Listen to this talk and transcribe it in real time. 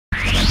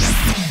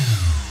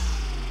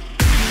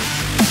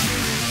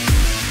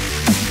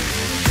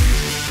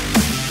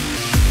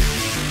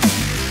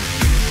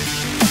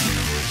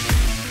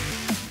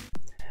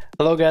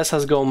Hello guys,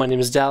 how's it going? My name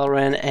is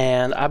Dalaran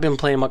and I've been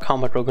playing my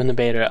Combat Rogue in the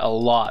beta a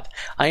lot.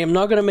 I am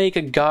not going to make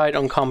a guide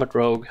on Combat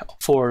Rogue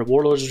for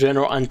Warlords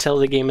Draenor until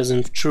the game is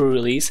in true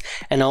release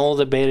and all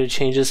the beta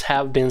changes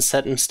have been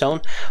set in stone,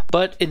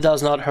 but it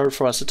does not hurt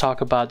for us to talk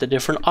about the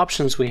different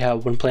options we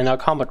have when playing our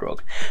Combat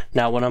Rogue.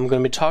 Now when I'm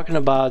going to be talking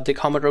about the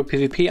Combat Rogue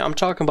PvP, I'm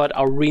talking about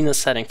arena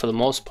setting for the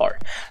most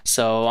part.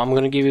 So I'm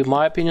going to give you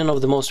my opinion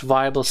of the most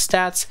viable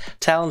stats,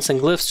 talents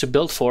and glyphs to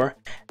build for,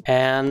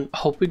 and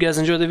hope you guys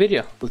enjoy the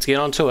video. Let's get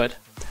on to it.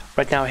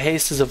 Right now,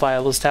 haste is a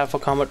viable stat for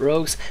Combat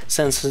Rogues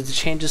since the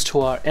changes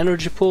to our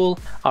energy pool,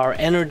 our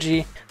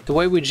energy, the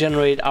way we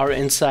generate our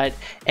insight,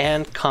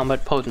 and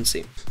combat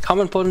potency.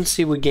 Combat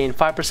potency, we gain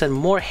 5%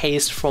 more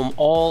haste from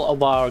all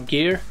of our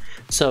gear,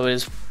 so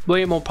it's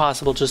way more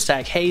possible to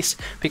stack haste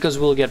because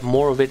we'll get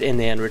more of it in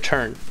the end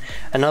return.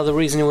 Another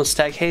reason you will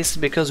stack haste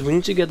is because we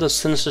need to get those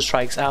sinister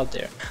strikes out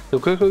there. The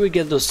quicker we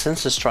get those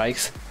sinister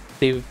strikes,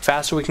 the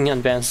faster we can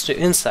advance to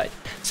insight.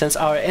 Since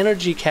our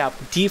energy cap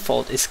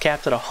default is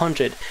capped at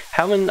 100,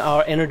 having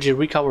our energy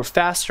recover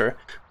faster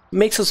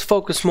makes us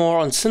focus more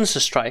on sinister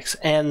strikes,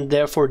 and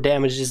therefore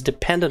damage is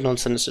dependent on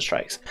sinister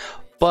strikes.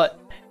 But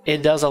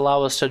it does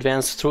allow us to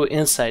advance through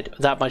insight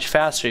that much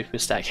faster if we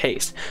stack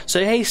haste.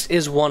 So haste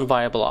is one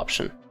viable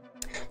option.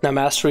 Now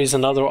mastery is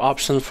another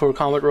option for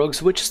Combat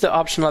Rogues, which is the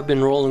option I've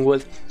been rolling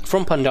with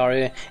from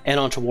Pandaria and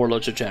onto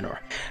Warlords of Draenor.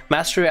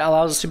 Mastery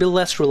allows us to be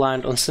less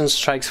reliant on sinister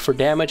strikes for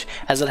damage,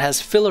 as it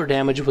has filler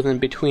damage within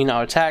between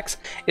our attacks.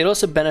 It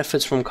also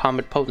benefits from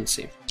combat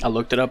potency. I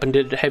looked it up and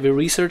did heavy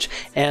research,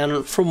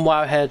 and from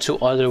Wowhead to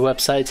other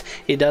websites,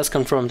 it does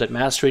confirm that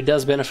Mastery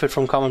does benefit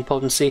from combat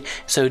potency,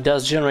 so it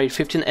does generate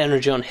 15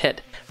 energy on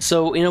hit.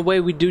 So in a way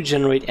we do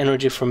generate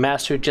energy from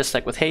Mastery just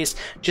like with haste,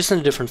 just in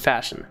a different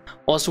fashion.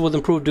 Also with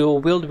improved dual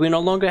wield, we no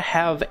longer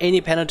have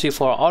any penalty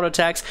for our auto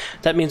attacks.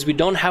 That means we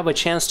don't have a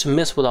chance to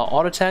miss with our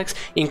auto attacks,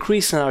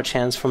 increasing our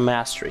chance from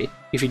Mastery,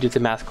 if you do the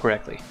math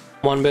correctly.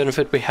 One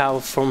benefit we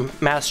have from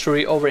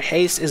Mastery over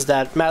Haste is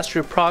that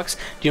Mastery procs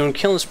during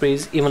killing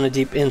sprees, even a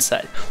deep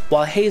insight,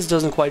 while Haste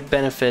doesn't quite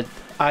benefit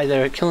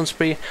either a killing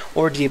spree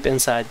or deep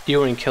insight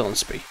during killing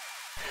spree.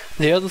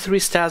 The other three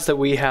stats that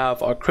we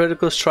have are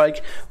Critical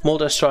Strike,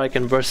 Multi-Strike,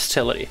 and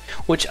Versatility,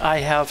 which I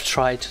have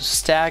tried to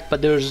stack,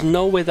 but there's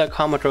no way that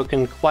Combat Rogue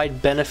can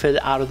quite benefit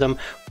out of them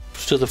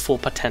to the full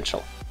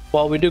potential.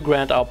 While we do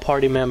grant our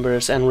party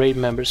members and raid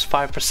members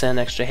 5%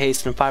 extra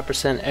haste and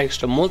 5%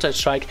 extra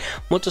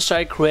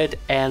multi-strike, crit,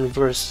 and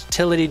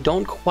versatility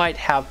don't quite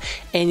have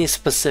any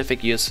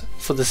specific use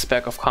for the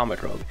spec of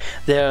Combat Rogue.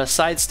 They're a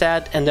side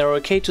stat and they're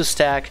okay to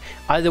stack,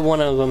 either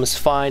one of them is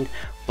fine,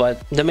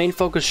 but the main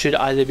focus should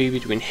either be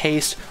between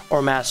haste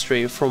or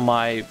mastery from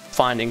my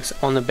findings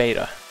on the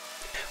beta.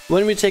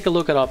 When we take a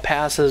look at our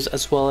passes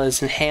as well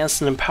as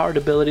enhanced and empowered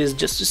abilities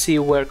just to see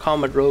where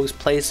Combat Rogue's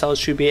playstyle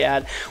should be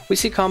at, we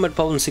see Combat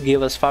Potency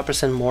give us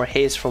 5% more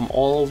haste from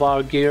all of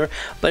our gear,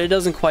 but it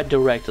doesn't quite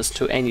direct us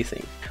to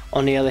anything.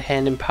 On the other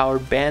hand,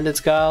 Empowered Bandit's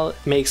Guile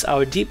makes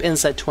our Deep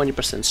Insight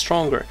 20%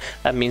 stronger.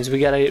 That means we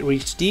gotta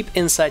reach Deep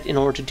Insight in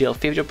order to deal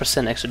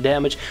 50% extra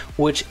damage,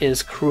 which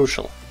is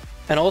crucial.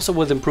 And also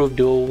with improved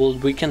dual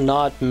wield, we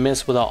cannot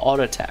miss with our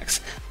auto attacks.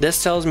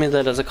 This tells me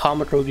that as a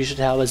Combat Rogue you should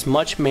have as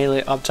much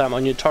melee uptime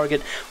on your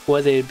target,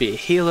 whether it be a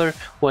healer,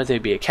 whether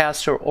it be a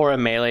caster or a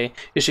melee.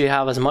 You should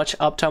have as much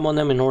uptime on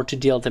them in order to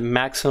deal the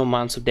maximum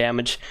amounts of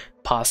damage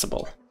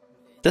possible.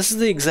 This is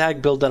the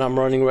exact build that I'm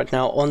running right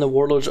now on the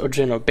Warlords of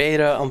Draenor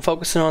beta. I'm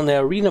focusing on the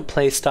arena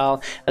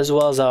playstyle as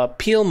well as a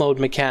peel mode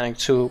mechanic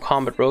to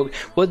Combat Rogue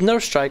with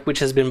Nerf Strike, which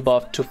has been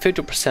buffed to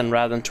 50%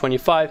 rather than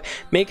 25%,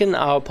 making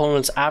our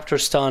opponents after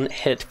stun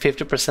hit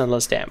 50%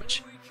 less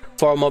damage.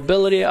 For our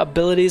mobility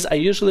abilities, I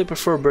usually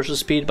prefer Burst of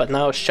Speed, but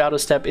now Shadow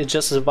Step is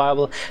just as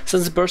viable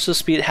since Burst of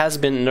Speed has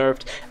been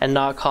nerfed and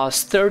now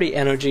costs 30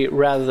 energy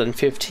rather than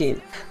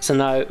 15. So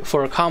now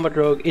for a Combat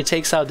Rogue, it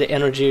takes out the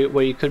energy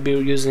where you could be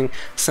using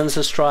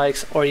Sinister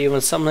Strikes or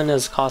even something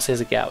as costly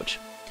as a Gouge.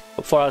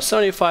 But for our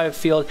 75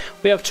 field,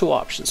 we have two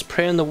options,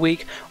 Prayer in the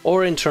Weak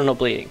or Internal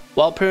Bleeding.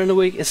 While Prayer in the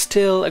Weak is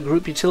still a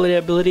group utility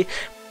ability,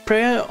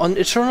 Prayer on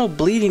Eternal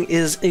Bleeding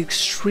is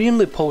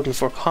extremely potent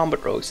for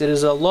Combat Rogues. It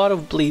is a lot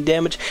of bleed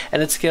damage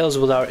and it scales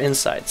with our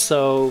insight,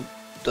 so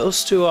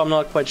those two I'm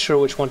not quite sure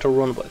which one to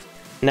run with.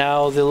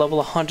 Now the level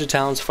 100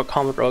 talents for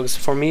Combat Rogues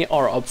for me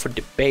are up for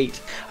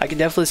debate. I can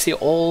definitely see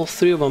all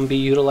three of them be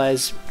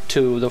utilized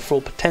to the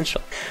full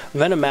potential.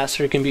 Venom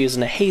Master can be used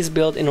in a haste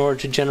build in order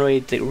to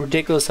generate the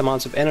ridiculous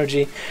amounts of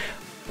energy.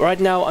 Right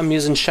now I'm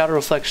using Shadow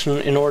Reflection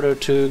in order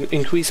to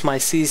increase my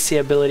CC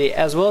ability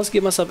as well as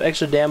give myself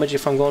extra damage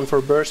if I'm going for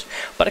a burst,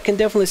 but I can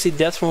definitely see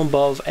Death from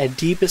Above at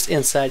Deepest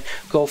Insight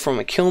go from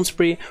a killing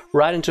spree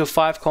right into a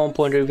 5 column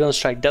point reveal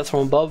strike Death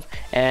from Above,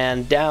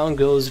 and down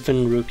goes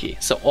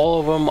Vinruki. So all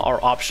of them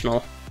are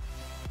optional.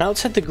 Now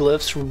let's hit the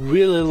glyphs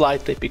really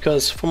lightly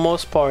because for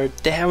most part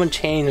they haven't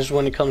changed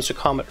when it comes to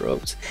Combat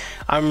Rogues.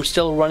 I'm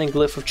still running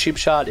Glyph of Cheap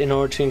Shot in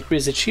order to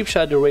increase the cheap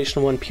shot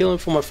duration when peeling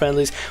for my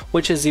friendlies,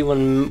 which is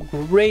even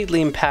greatly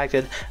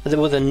impacted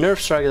with a nerf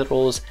strike that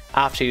rolls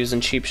after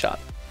using Cheap Shot.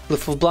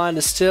 Glyph of Blind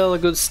is still a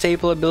good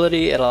staple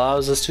ability. It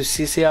allows us to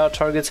CC out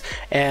targets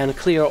and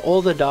clear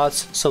all the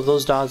dots so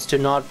those dots do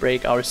not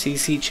break our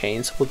CC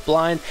chains with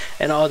Blind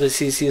and other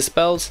CC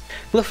spells.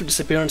 Glyph of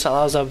Disappearance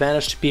allows our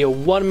Vanish to be a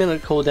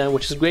 1-minute cooldown,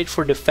 which is great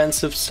for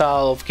defensive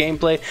style of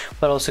gameplay,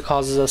 but also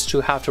causes us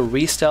to have to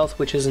re-stealth,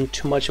 which isn't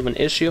too much of an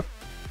issue.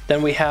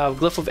 Then we have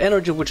Glyph of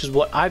Energy, which is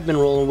what I've been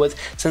rolling with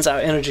since our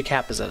energy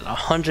cap is at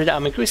 100.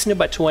 I'm increasing it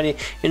by 20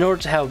 in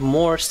order to have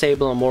more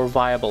stable and more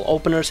viable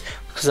openers,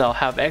 because I'll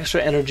have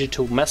extra energy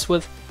to mess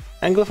with.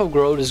 And Glyph of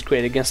Growth is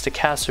great against a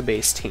caster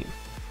based team.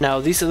 Now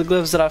these are the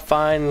glyphs that I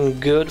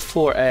find good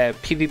for a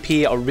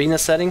PvP arena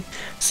setting.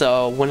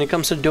 So when it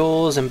comes to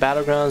duels and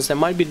battlegrounds, there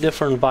might be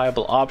different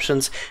viable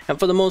options, and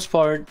for the most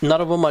part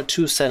none of them are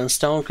too set in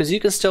stone, because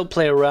you can still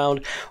play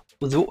around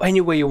any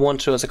way you want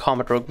to as a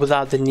combat rogue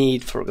without the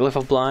need for Glyph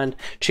of Blind,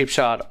 Cheap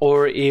Shot,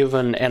 or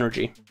even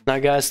energy. Now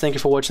guys, thank you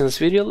for watching this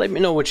video. Let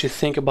me know what you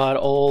think about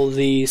all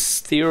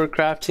these theory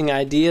crafting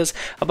ideas,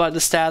 about the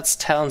stats,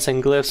 talents,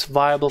 and glyphs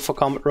viable for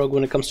combat rogue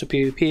when it comes to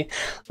PvP.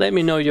 Let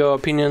me know your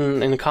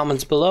opinion in the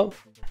comments below.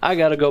 I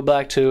gotta go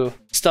back to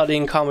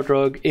studying combat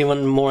rogue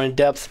even more in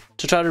depth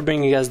to try to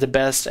bring you guys the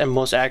best and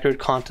most accurate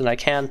content I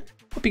can.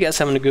 Hope you guys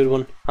having a good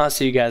one. I'll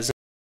see you guys